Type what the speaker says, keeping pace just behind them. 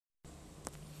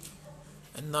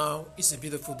And now is a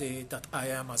beautiful day that I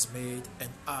am has made, and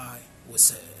I will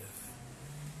serve.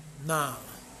 Now,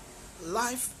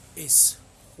 life is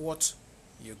what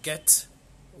you get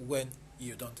when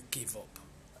you don't give up.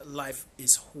 Life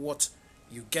is what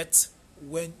you get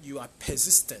when you are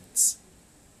persistent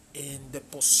in the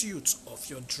pursuit of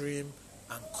your dream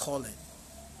and calling.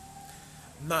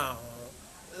 Now,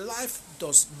 life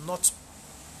does not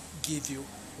give you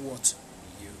what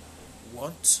you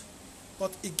want,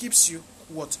 but it gives you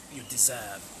what you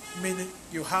deserve. Meaning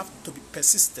you have to be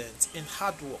persistent in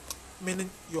hard work. Meaning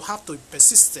you have to be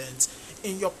persistent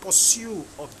in your pursuit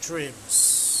of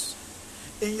dreams.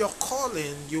 In your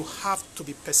calling, you have to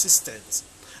be persistent.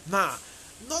 Now,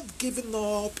 not giving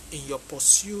up in your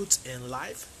pursuit in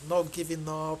life, not giving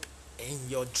up in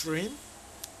your dream,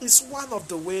 is one of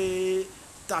the ways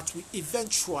that will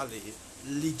eventually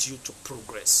lead you to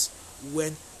progress.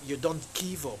 When you don't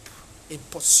give up in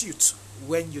pursuit,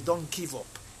 when you don't give up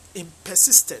in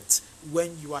persistent,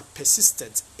 when you are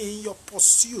persistent in your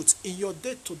pursuit, in your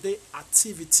day-to-day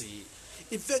activity,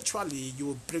 eventually you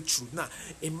will break through. Now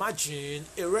imagine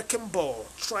a wrecking ball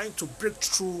trying to break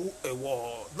through a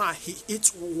wall. Now he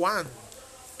hits 1,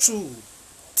 2,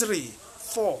 3,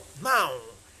 4. Now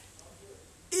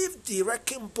if the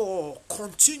wrecking ball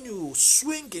continues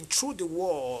swinging through the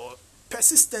wall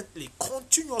persistently,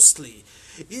 continuously,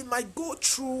 it might go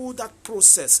through that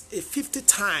process 50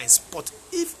 times, but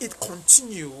if it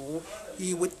continues,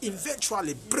 it will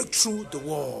eventually break through the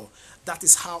wall. That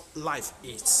is how life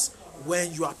is.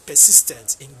 When you are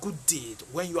persistent in good deed,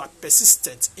 when you are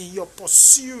persistent in your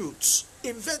pursuit,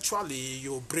 eventually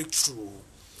you'll break through.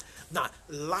 Now,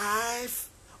 life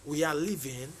we are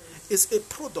living is a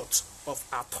product of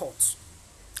our thoughts.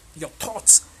 Your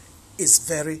thoughts is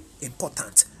very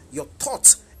important. Your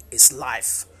thought is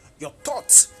life. Your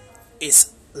thought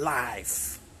is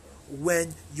life.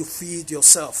 When you feed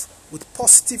yourself with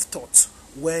positive thoughts,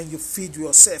 when you feed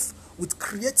yourself with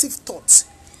creative thoughts,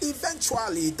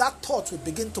 eventually that thought will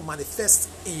begin to manifest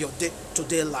in your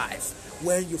day-to-day life.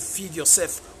 When you feed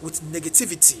yourself with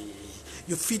negativity,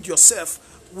 you feed yourself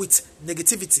with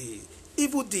negativity,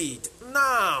 evil deed,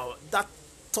 now that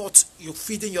thought you're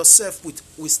feeding yourself with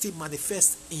will still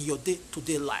manifest in your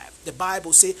day-to-day life. The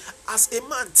Bible says, as a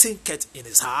man thinketh in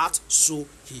his heart, so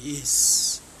he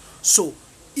is. So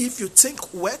if you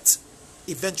think wet,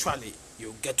 eventually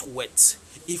you get wet.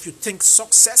 If you think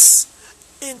success,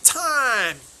 in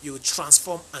time you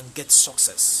transform and get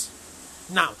success.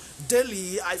 Now,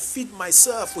 daily I feed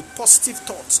myself with positive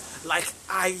thoughts like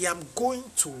I am going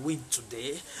to win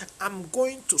today, I'm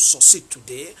going to succeed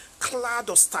today, cloud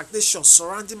of stagnation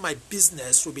surrounding my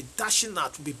business will be dashing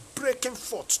out, will be breaking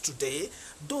forth today.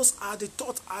 Those are the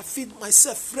thoughts I feed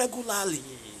myself regularly.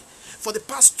 For the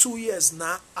past 2 years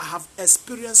now, I have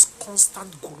experienced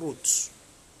constant growth.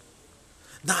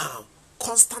 Now,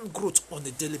 constant growth on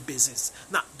a daily basis.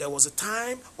 Now, there was a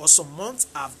time or some months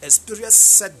I've experienced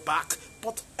setback,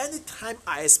 but anytime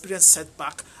I experience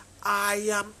setback, I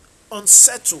am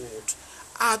unsettled.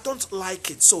 I don't like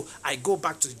it. So I go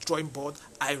back to the drawing board,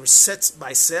 I reset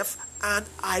myself, and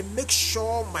I make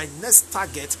sure my next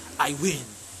target I win.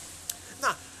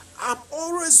 Now, I'm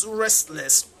always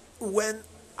restless when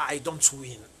I don't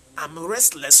win. I'm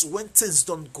restless when things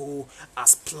don't go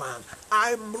as planned.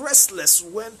 I'm restless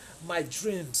when my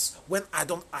dreams, when I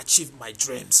don't achieve my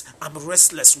dreams. I'm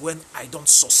restless when I don't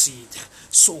succeed.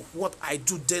 So what I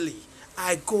do daily,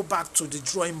 I go back to the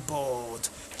drawing board,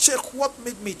 check what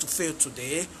made me to fail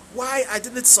today, why I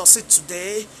didn't succeed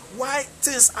today, why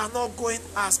things are not going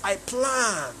as I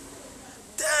planned.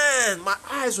 Then my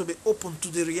eyes will be open to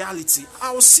the reality.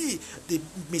 I will see the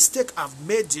mistake I've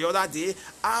made the other day.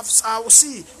 I will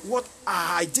see what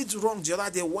I did wrong the other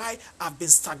day, why I've been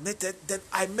stagnated. Then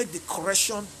I make the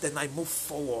correction, then I move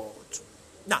forward.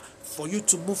 Now, for you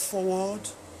to move forward,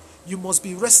 you must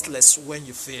be restless when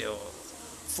you fail.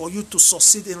 For you to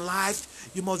succeed in life,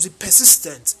 you must be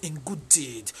persistent in good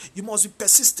deed. You must be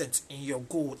persistent in your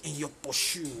goal, in your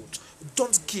pursuit.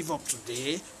 Don't give up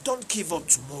today. Don't give up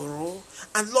tomorrow.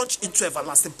 And launch into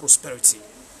everlasting prosperity.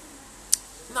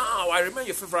 Now, I remain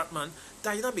your favorite man,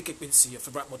 Dynamic Agency, your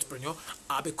favorite entrepreneur.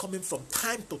 I'll be coming from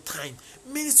time to time,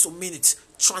 minute to minute,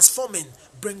 transforming,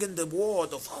 bringing the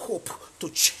word of hope to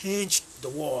change the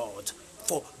world.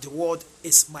 For the world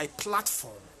is my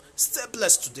platform. Stay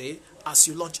blessed today as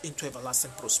you launch into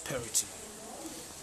everlasting prosperity.